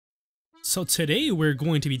So today we're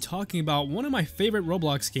going to be talking about one of my favorite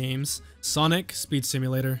Roblox games, Sonic Speed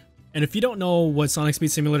Simulator. And if you don't know what Sonic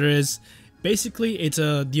Speed Simulator is, basically it's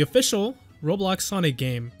the official Roblox Sonic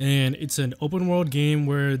game, and it's an open world game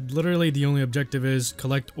where literally the only objective is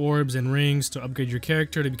collect orbs and rings to upgrade your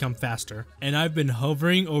character to become faster. And I've been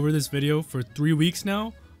hovering over this video for 3 weeks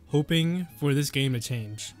now, hoping for this game to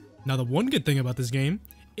change. Now the one good thing about this game,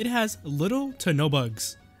 it has little to no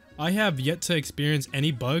bugs. I have yet to experience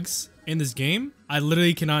any bugs in this game. I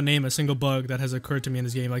literally cannot name a single bug that has occurred to me in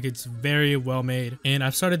this game. Like, it's very well made. And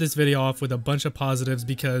I've started this video off with a bunch of positives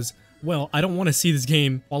because, well, I don't want to see this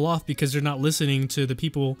game fall off because they're not listening to the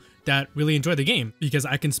people that really enjoy the game. Because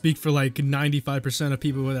I can speak for like 95% of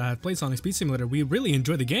people that have played Sonic Speed Simulator. We really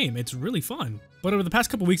enjoy the game. It's really fun. But over the past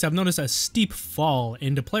couple weeks, I've noticed a steep fall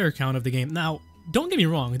in the player count of the game. Now, don't get me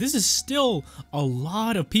wrong, this is still a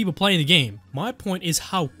lot of people playing the game. My point is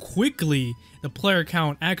how quickly the player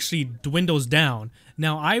count actually dwindles down.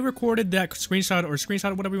 Now, I recorded that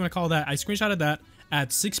screenshot, whatever you want to call that. I screenshotted that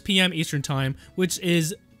at 6 p.m. Eastern time, which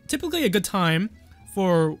is typically a good time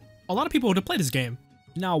for a lot of people to play this game.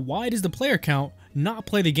 Now, why does the player count not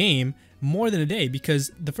play the game more than a day?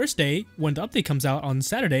 Because the first day, when the update comes out on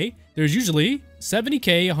Saturday, there's usually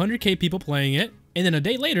 70k, 100k people playing it. And then a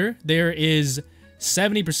day later, there is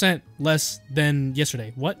 70% less than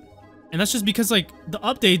yesterday. What? And that's just because, like, the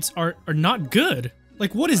updates are not good.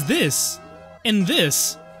 Like, what is this? And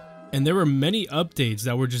this? And there were many updates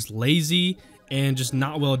that were just lazy and just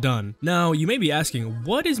not well done. Now, you may be asking,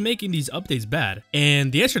 what is making these updates bad?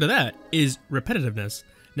 And the answer to that is repetitiveness.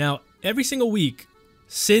 Now, every single week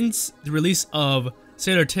since the release of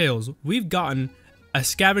Sailor Tales, we've gotten a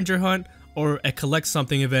scavenger hunt or a collect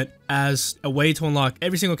something event as a way to unlock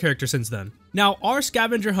every single character since then. Now, are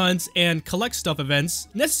scavenger hunts and collect stuff events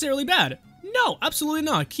necessarily bad? No, absolutely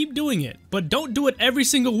not. Keep doing it, but don't do it every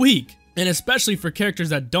single week. And especially for characters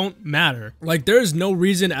that don't matter. Like, there's no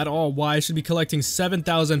reason at all why I should be collecting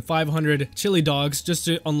 7,500 chili dogs just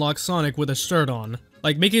to unlock Sonic with a shirt on.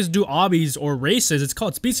 Like, make us do obbies or races. It's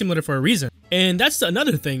called Speed Simulator for a reason. And that's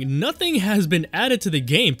another thing. Nothing has been added to the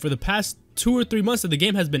game for the past 2 or 3 months that the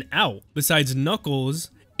game has been out, besides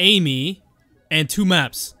Knuckles, Amy, and 2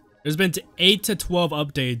 maps. There's been 8 to 12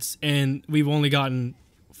 updates, and we've only gotten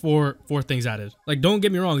four things added. Like, don't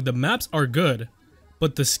get me wrong, the maps are good,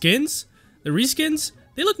 but the skins, the reskins,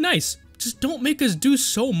 they look nice. Just don't make us do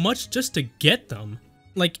so much just to get them.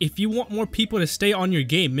 Like, if you want more people to stay on your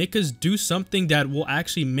game, make us do something that will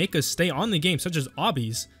actually make us stay on the game, such as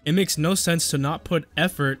obbies. It makes no sense to not put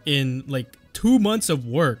effort in, like, 2 months of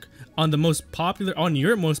work on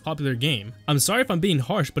your most popular game. I'm sorry if I'm being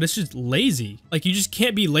harsh, but it's just lazy. Like, you just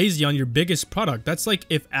can't be lazy on your biggest product. That's like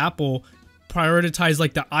if Apple prioritized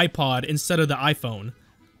like the iPod instead of the iPhone.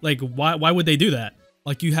 Like, why would they do that?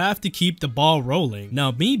 Like, you have to keep the ball rolling.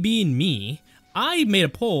 Now, me being me, I made a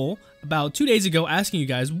poll about 2 days ago asking you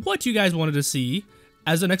guys what you guys wanted to see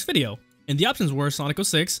as the next video. And the options were Sonic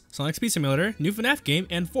 06, Sonic Speed Simulator, new FNAF game,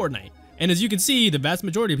 and Fortnite. And as you can see, the vast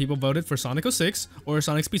majority of people voted for Sonic 06 or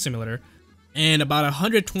Sonic Speed Simulator. And about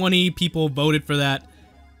 120 people voted for that.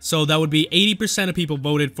 So that would be 80% of people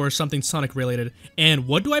voted for something Sonic related. And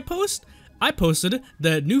what do I post? I posted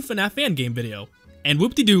the new FNAF fan game video. And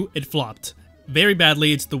whoop-de-doo, it flopped very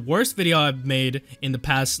badly. It's the worst video I've made in the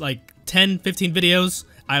past like 10, 15 videos.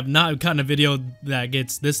 I have not gotten a video that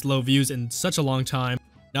gets this low views in such a long time.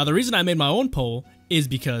 Now, the reason I made my own poll is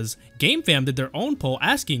because GameFam did their own poll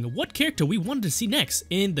asking what character we wanted to see next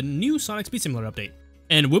in the new Sonic Speed Simulator update.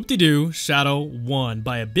 And whoop-de-doo, Shadow won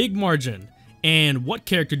by a big margin. And what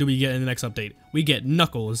character do we get in the next update? We get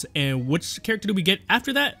Knuckles. And which character do we get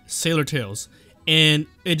after that? Sailor Tales. And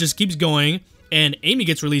it just keeps going, and Amy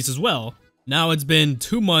gets released as well. Now, it's been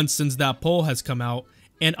 2 months since that poll has come out,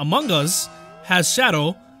 and Among Us has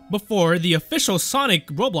Shadow before the official Sonic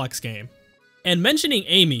Roblox game. And mentioning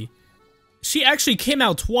Amy, she actually came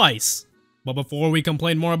out twice. But before we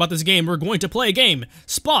complain more about this game, we're going to play a game.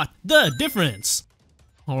 Spot the difference.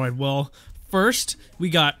 Alright, well, first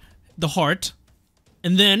we got the heart,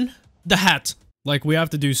 and then the hat. Like, we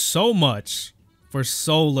have to do so much for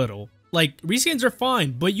so little. Like, reskins are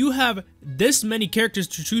fine, but you have this many characters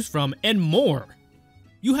to choose from and more.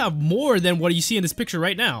 You have more than what you see in this picture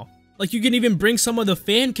right now. Like, you can even bring some of the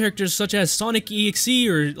fan characters such as Sonic EXE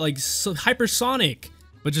or like Hypersonic.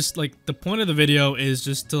 But just like, the point of the video is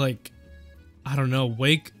just to, like, I don't know,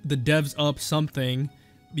 wake the devs up something,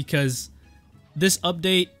 because this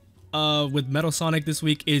update with Metal Sonic this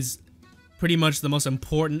week is pretty much the most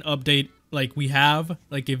important update like we have.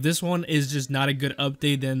 Like, if this one is just not a good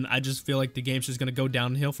update, then I just feel like the game's just gonna go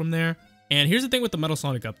downhill from there. And here's the thing with the Metal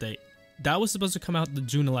Sonic update. That was supposed to come out the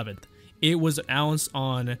June 11th. it was announced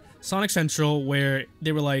on Sonic Central where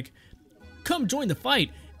they were like, come join the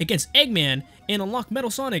fight against Eggman and unlock Metal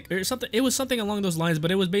Sonic or something. It was something along those lines,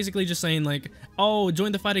 but it was basically just saying like, oh,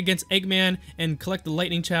 join the fight against Eggman and collect the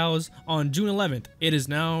lightning chows on June 11th. It is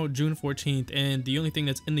now June 14th, and the only thing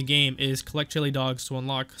that's in the game is collect chili dogs to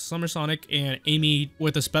unlock Summer Sonic and Amy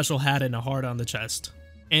with a special hat and a heart on the chest.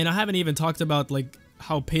 And I haven't even talked about like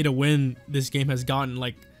how pay to win this game has gotten.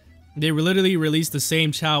 Like, they literally release the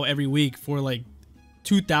same chow every week for like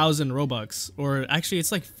 2,000 Robux, or actually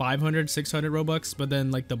it's like 500, 600 Robux, but then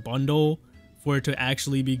like the bundle for it to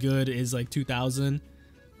actually be good is like 2,000.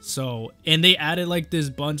 So, and they added like this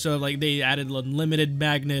bunch of like, they added unlimited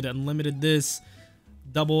magnet, unlimited this,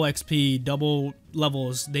 double XP, double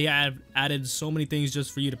levels. They added so many things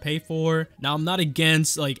just for you to pay for. Now, I'm not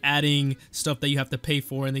against like adding stuff that you have to pay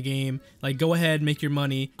for in the game. Like, go ahead, make your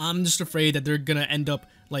money. I'm just afraid that they're gonna end up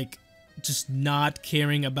like just not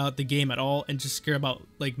caring about the game at all and just care about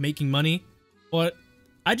like making money. But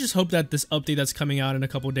I just hope that this update that's coming out in a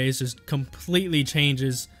couple days just completely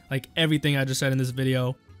changes like everything I just said in this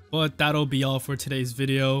video. But that'll be all for today's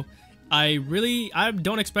video. I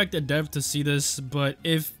don't expect a dev to see this, but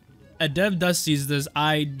if a dev does see this,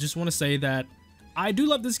 I just want to say that I do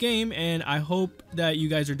love this game, and I hope that you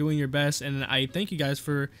guys are doing your best, and I thank you guys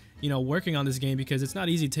for, you know, working on this game, because it's not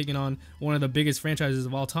easy taking on one of the biggest franchises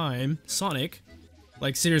of all time, Sonic.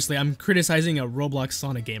 Like, seriously, I'm criticizing a Roblox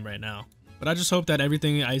Sonic game right now. But I just hope that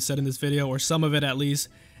everything I said in this video, or some of it at least,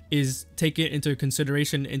 is taken into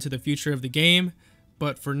consideration into the future of the game.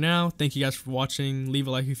 But for now, thank you guys for watching. Leave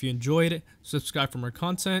a like if you enjoyed it, subscribe for more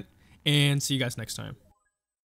content, and see you guys next time.